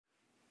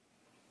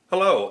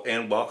Hello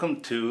and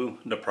welcome to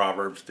the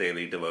Proverbs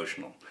Daily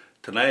Devotional.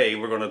 Today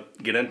we're going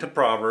to get into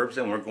Proverbs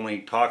and we're going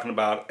to be talking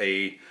about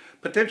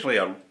potentially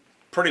a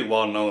pretty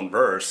well-known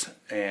verse,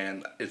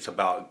 and it's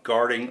about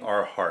guarding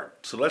our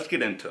heart. So let's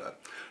get into it.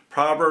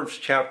 Proverbs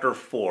chapter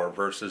 4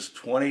 verses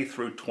 20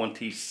 through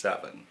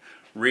 27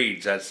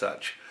 reads as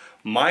such: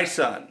 My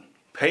son,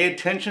 pay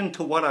attention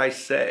to what I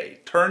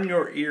say. Turn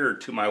your ear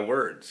to my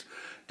words.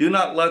 Do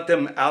not let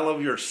them out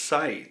of your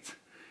sight.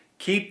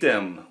 Keep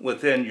them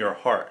within your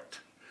heart,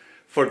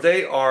 for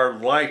they are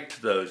life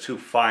to those who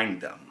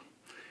find them,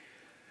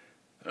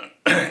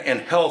 and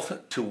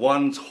health to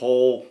one's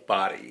whole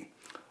body.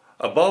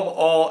 Above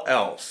all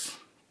else,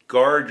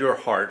 guard your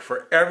heart,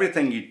 for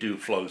everything you do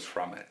flows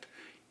from it.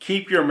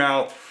 Keep your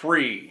mouth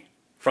free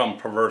from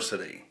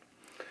perversity.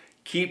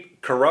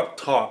 Keep corrupt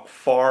talk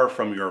far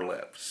from your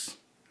lips.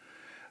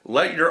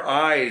 Let your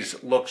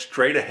eyes look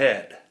straight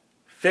ahead.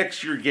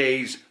 Fix your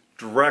gaze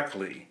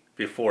directly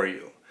before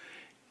you.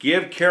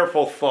 Give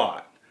careful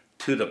thought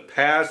to the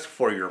path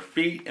for your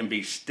feet, and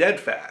be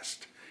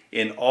steadfast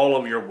in all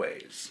of your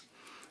ways.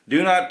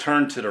 Do not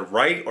turn to the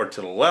right or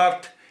to the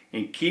left,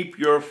 and keep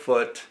your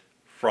foot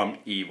from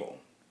evil.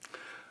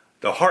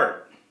 The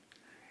heart,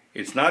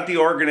 it's not the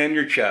organ in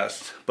your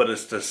chest, but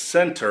it's the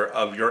center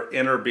of your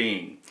inner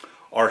being,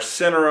 our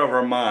center of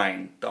our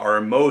mind, our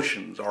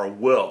emotions, our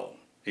will,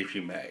 if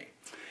you may.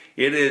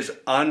 It is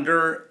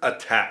under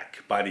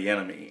attack by the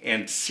enemy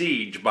and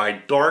siege by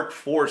dark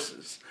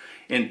forces,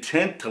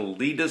 intent to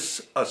lead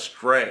us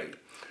astray.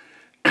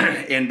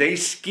 And they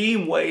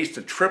scheme ways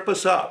to trip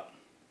us up.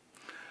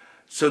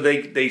 So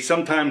they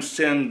sometimes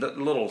send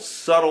little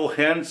subtle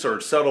hints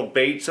or subtle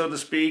bait, so to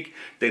speak.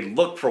 They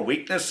look for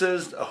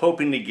weaknesses,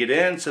 hoping to get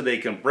in so they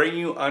can bring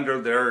you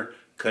under their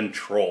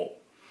control.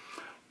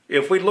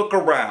 If we look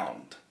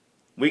around,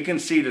 we can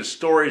see the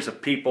stories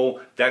of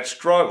people that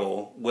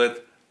struggle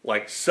with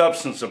like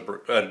substance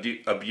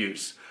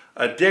abuse,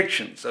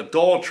 addictions,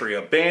 adultery,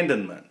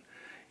 abandonment,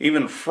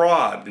 even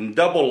fraud and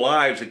double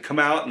lives that come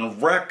out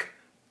and wreck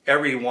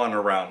everyone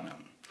around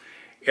them.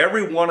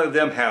 Every one of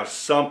them has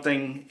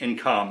something in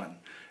common: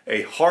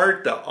 a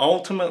heart that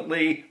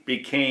ultimately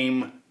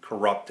became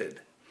corrupted,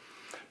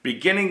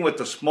 beginning with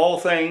the small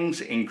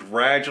things and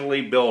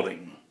gradually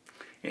building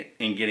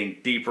and getting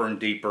deeper and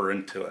deeper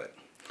into it.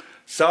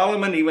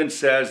 Solomon even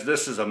says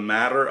this is a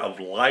matter of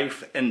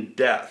life and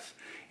death.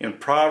 In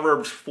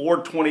Proverbs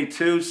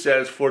 4:22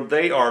 says, "For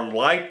they are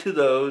life to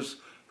those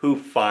who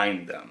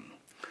find them."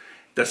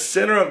 The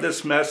center of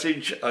this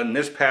message in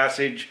this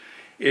passage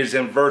is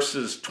in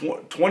verses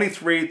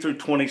 23 through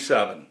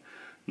 27.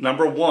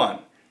 Number one,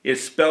 it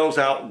spells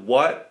out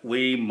what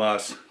we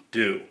must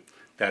do.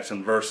 That's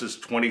in verses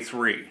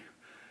 23,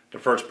 the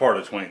first part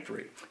of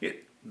 23.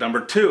 Number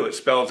two, it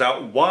spells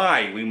out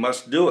why we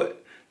must do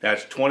it.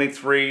 That's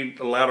 23,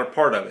 the latter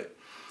part of it.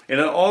 And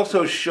it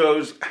also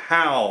shows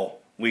how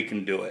we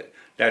can do it.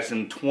 That's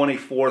in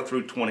 24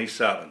 through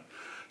 27.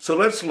 So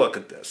let's look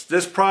at this.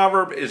 This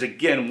proverb is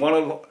again one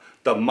of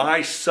the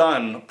 "my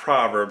son"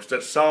 proverbs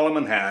that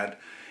Solomon had,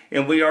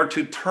 and we are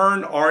to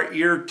turn our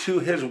ear to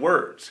his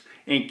words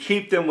and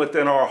keep them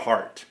within our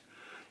heart.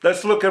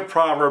 Let's look at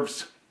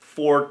Proverbs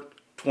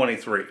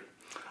 4:23.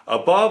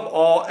 Above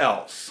all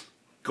else,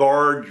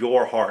 guard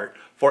your heart,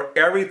 for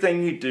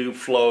everything you do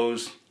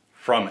flows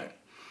from it.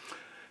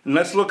 And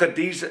let's look at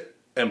these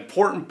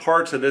important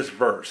parts of this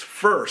verse.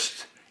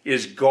 First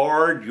is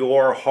guard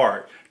your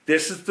heart.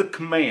 This is the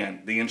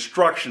command, the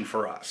instruction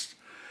for us.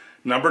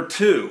 Number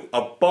two,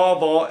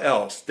 above all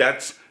else,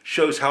 that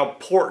shows how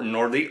important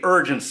or the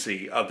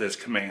urgency of this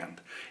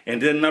command.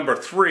 And then number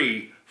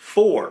three,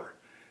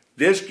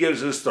 this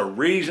gives us the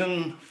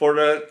reason for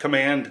the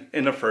command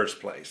in the first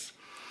place.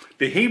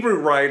 The Hebrew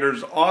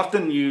writers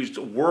often used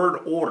word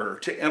order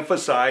to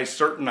emphasize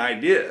certain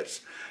ideas,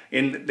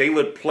 and they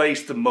would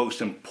place the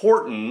most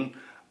important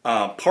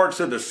parts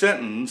of the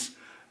sentence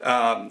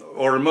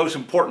or the most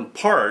important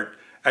part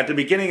at the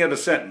beginning of the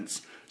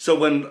sentence. So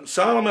when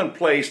Solomon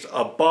placed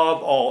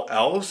above all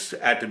else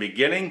at the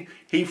beginning,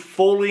 he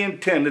fully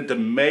intended to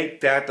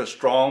make that the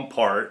strong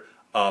part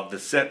of the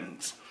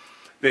sentence.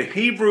 The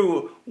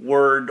Hebrew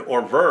word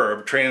or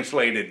verb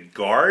translated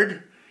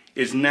guard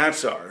is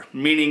natsar,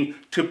 meaning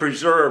to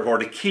preserve or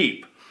to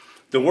keep.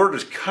 The word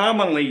is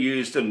commonly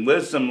used in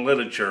wisdom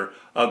literature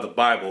of the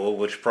Bible,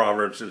 which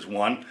Proverbs is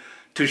one,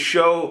 to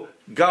show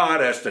God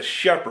as the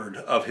shepherd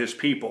of his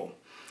people.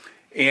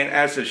 And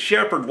as the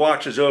shepherd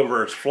watches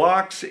over his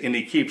flocks and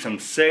he keeps them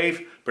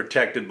safe,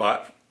 protected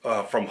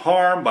from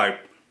harm by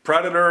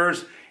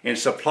predators, and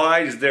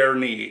supplies their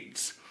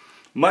needs.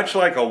 Much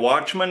like a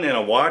watchman in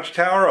a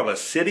watchtower of a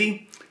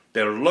city,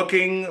 they're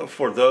looking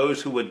for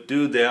those who would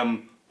do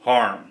them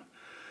harm.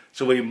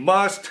 So we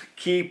must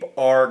keep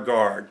our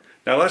guard.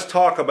 Now let's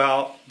talk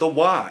about the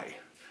why,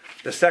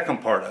 the second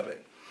part of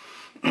it.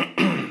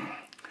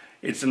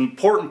 It's an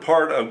important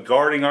part of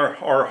guarding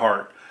our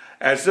heart.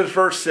 As this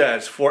verse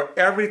says, for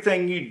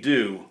everything you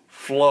do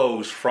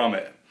flows from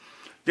it.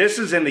 This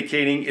is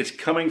indicating it's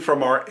coming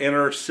from our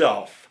inner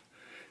self,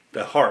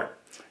 the heart.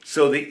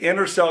 So the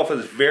inner self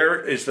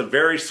is the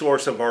very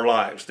source of our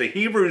lives. The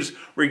Hebrews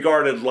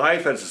regarded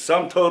life as the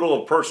sum total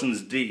of a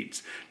person's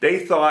deeds. They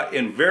thought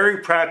in very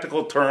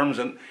practical terms,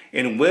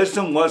 and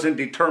wisdom wasn't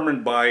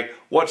determined by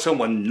what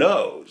someone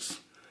knows,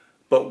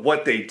 but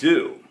what they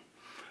do.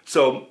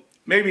 So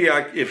maybe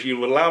if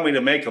you allow me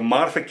to make a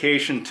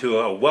modification to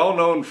a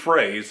well-known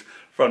phrase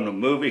from the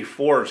movie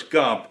Forrest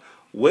Gump,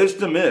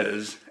 wisdom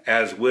is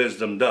as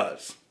wisdom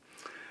does.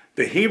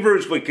 The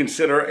Hebrews would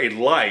consider a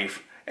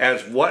life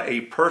as what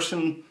a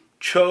person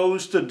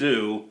chose to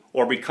do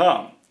or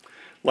become.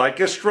 Like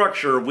a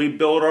structure, we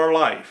build our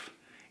life,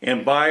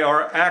 and by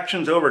our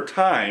actions over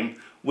time,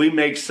 we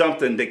make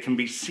something that can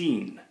be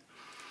seen.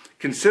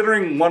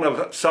 Considering one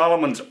of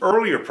Solomon's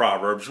earlier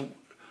Proverbs,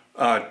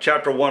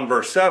 chapter 1,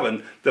 verse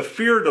 7, the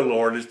fear of the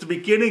Lord is the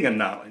beginning of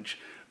knowledge,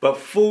 but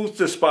fools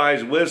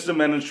despise wisdom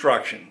and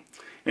instruction.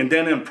 And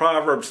then in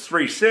Proverbs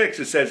 3:6,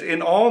 it says,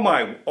 in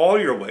all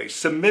your ways,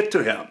 submit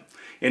to him,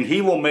 and he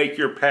will make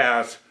your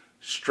paths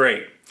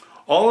straight.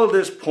 All of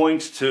this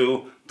points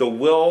to the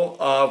will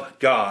of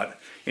God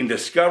in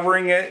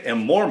discovering it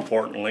and, more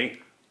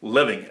importantly,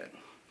 living it.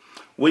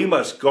 We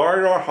must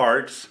guard our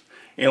hearts,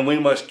 and we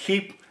must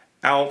keep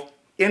out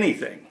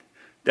anything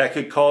that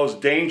could cause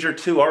danger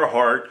to our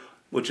heart,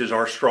 which is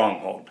our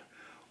stronghold.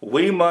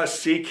 We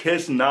must seek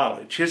his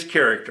knowledge, his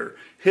character,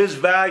 his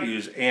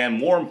values, and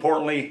more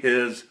importantly,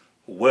 his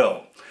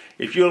will.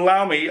 If you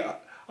allow me,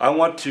 I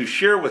want to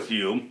share with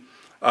you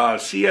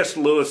C.S.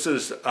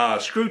 Lewis's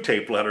screw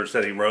tape letters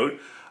that he wrote.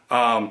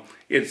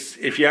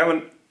 If you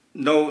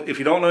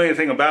don't know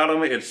anything about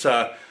him, it's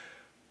a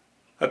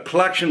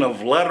collection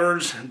of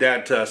letters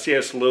that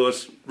C.S.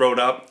 Lewis wrote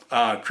up,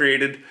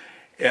 created,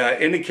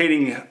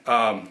 indicating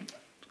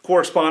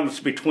correspondence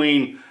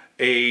between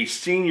a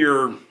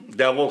senior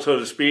devil, so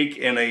to speak,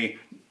 and a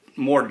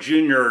more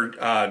junior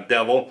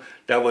devil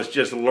that was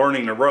just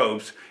learning the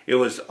ropes. It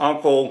was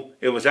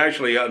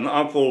actually an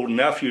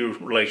uncle-nephew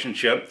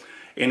relationship,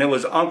 and it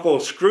was Uncle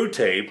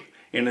Screwtape,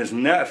 and his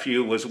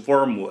nephew was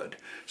Wormwood.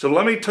 So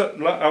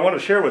I want to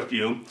share with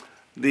you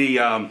the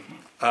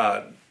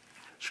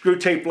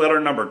Screwtape letter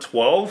number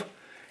 12,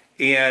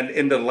 and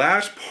in the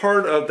last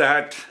part of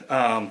that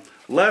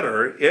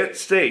letter, it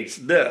states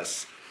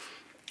this,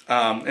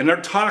 and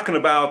they're talking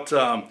about,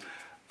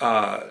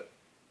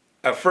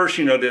 at first,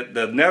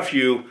 the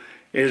nephew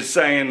is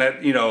saying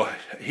that,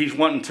 he's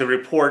wanting to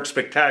report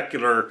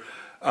spectacular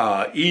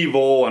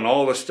evil and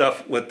all this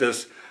stuff with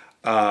this.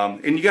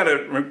 And you got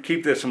to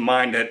keep this in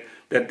mind that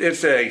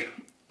it's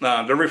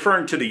they're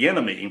referring to the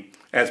enemy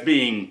as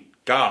being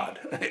God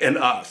and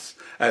us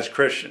as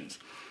Christians.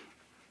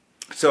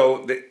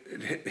 So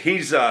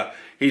he's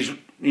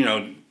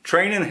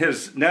training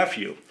his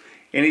nephew,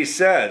 and he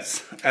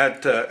says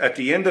at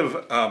the end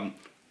of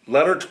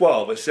letter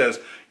 12, it says,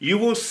 you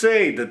will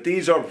say that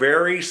these are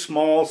very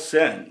small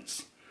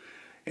sins.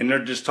 And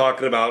they're just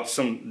talking about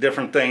some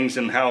different things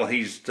and how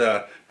he's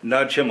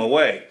nudged him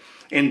away.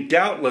 And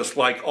doubtless,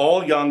 like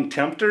all young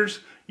tempters,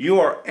 you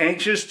are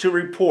anxious to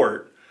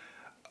report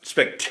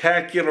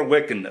spectacular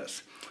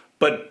wickedness.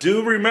 But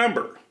do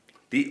remember,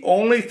 the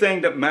only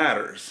thing that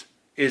matters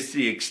is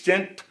the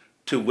extent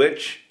to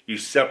which you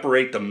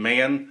separate the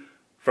man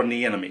from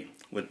the enemy,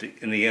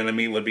 and the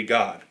enemy would be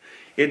God.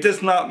 It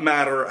does not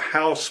matter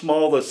how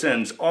small the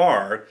sins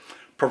are,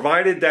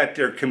 provided that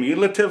their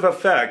cumulative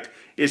effect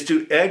is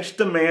to edge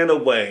the man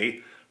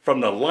away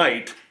from the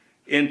light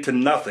into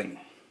nothing.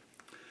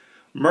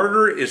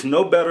 Murder is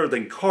no better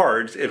than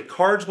cards if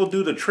cards will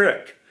do the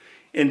trick.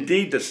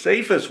 Indeed, the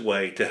safest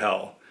way to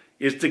hell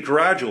is the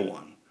gradual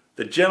one,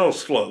 the gentle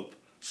slope,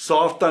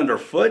 soft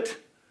underfoot,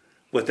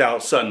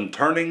 without sudden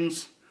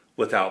turnings,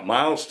 without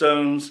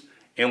milestones,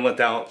 and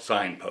without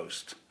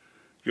signposts.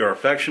 Your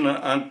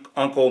affectionate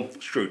Uncle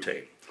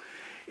Screwtape.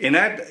 And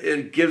that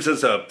it gives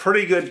us a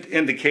pretty good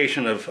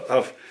indication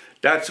of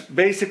that's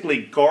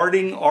basically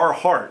guarding our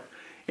heart.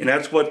 And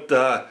that's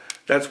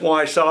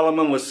why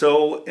Solomon was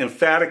so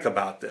emphatic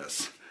about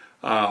this.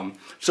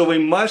 So we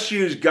must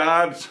use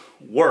God's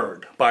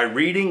word by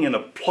reading and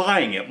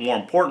applying it, more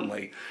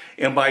importantly.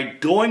 And by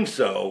doing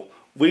so,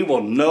 we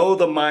will know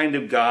the mind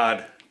of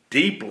God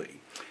deeply.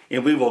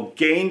 And we will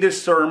gain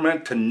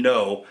discernment to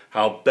know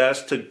how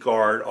best to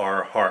guard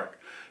our heart.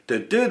 To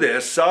do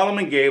this,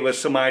 Solomon gave us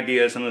some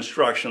ideas and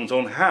instructions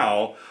on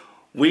how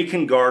we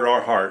can guard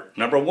our heart.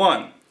 Number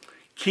 1,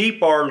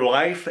 keep our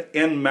life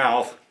and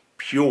mouth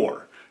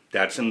pure.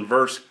 That's in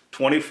verse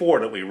 24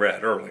 that we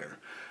read earlier.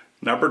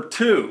 Number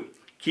 2,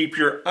 keep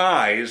your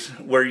eyes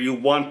where you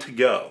want to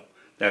go.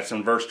 That's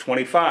in verse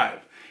 25.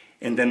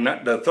 And then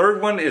the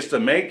third one is to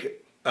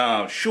make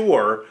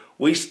sure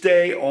we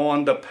stay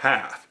on the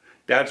path.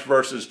 That's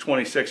verses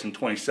 26 and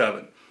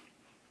 27.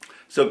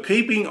 So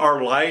keeping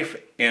our life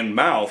and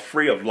mouth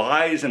free of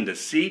lies and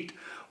deceit,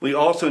 we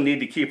also need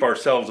to keep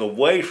ourselves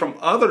away from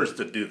others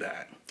to do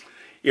that.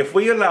 If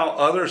we allow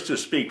others to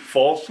speak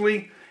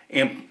falsely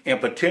and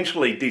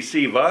potentially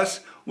deceive us,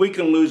 we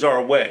can lose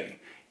our way.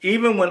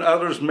 Even when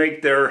others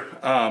make their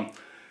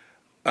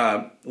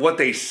what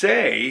they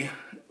say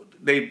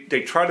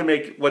they try to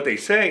make what they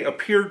say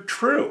appear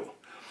true.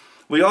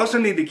 We also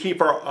need to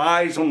keep our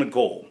eyes on the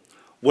goal,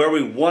 where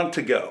we want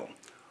to go.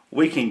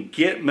 We can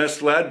get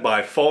misled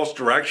by false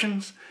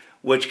directions,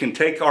 which can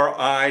take our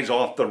eyes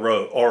off the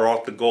road or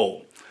off the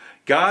goal.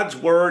 God's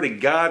Word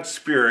and God's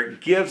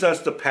Spirit gives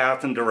us the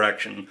path and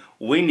direction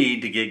we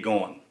need to get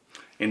going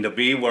and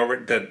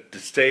to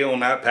stay on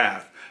that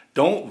path.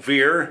 Don't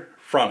veer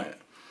from it.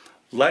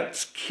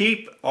 Let's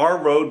keep our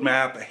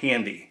roadmap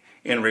handy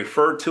and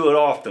refer to it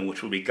often,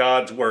 which will be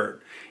God's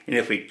Word. And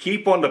if we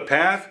keep on the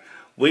path,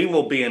 we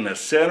will be in the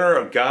center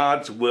of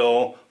God's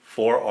will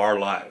for our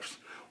lives.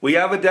 We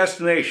have a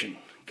destination.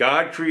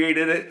 God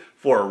created it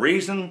for a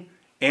reason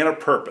and a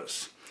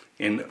purpose,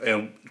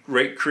 and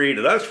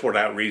created us for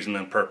that reason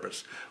and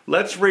purpose.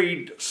 Let's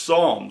read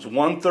Psalms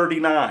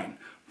 139,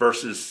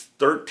 verses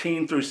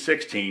 13 through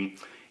 16.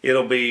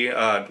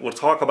 We'll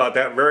talk about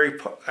that very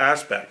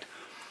aspect.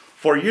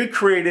 For you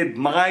created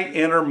my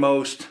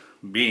innermost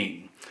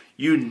being.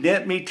 You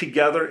knit me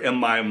together in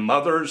my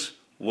mother's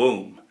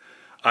womb.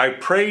 I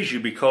praise you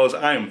because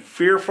I am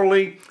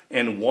fearfully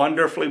and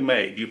wonderfully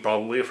made. You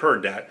probably have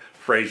heard that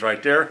phrase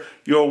right there.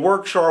 Your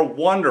works are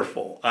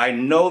wonderful. I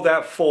know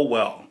that full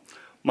well.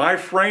 My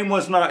frame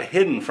was not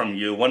hidden from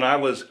you when I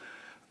was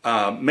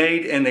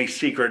made in a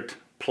secret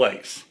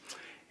place.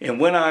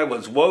 And when I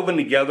was woven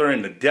together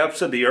in the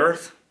depths of the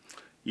earth,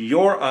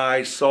 your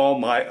eyes saw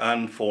my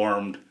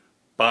unformed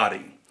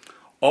body.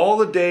 All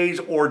the days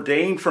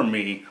ordained for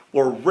me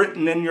were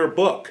written in your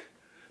book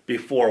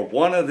before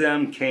one of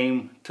them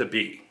came to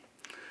be.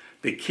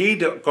 The key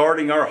to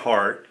guarding our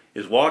heart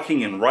is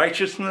walking in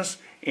righteousness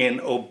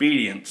and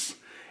obedience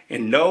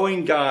and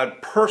knowing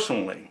God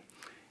personally.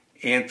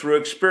 And through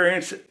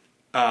experience,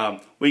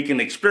 we can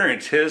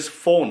experience His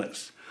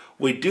fullness.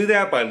 We do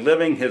that by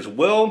living His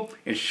will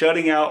and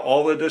shutting out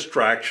all the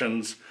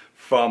distractions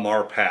from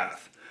our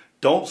path.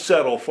 Don't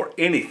settle for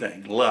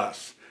anything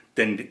less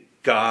than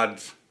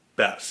God's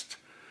best.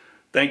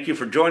 Thank you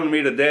for joining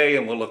me today,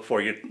 and we'll look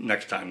for you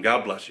next time.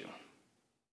 God bless you.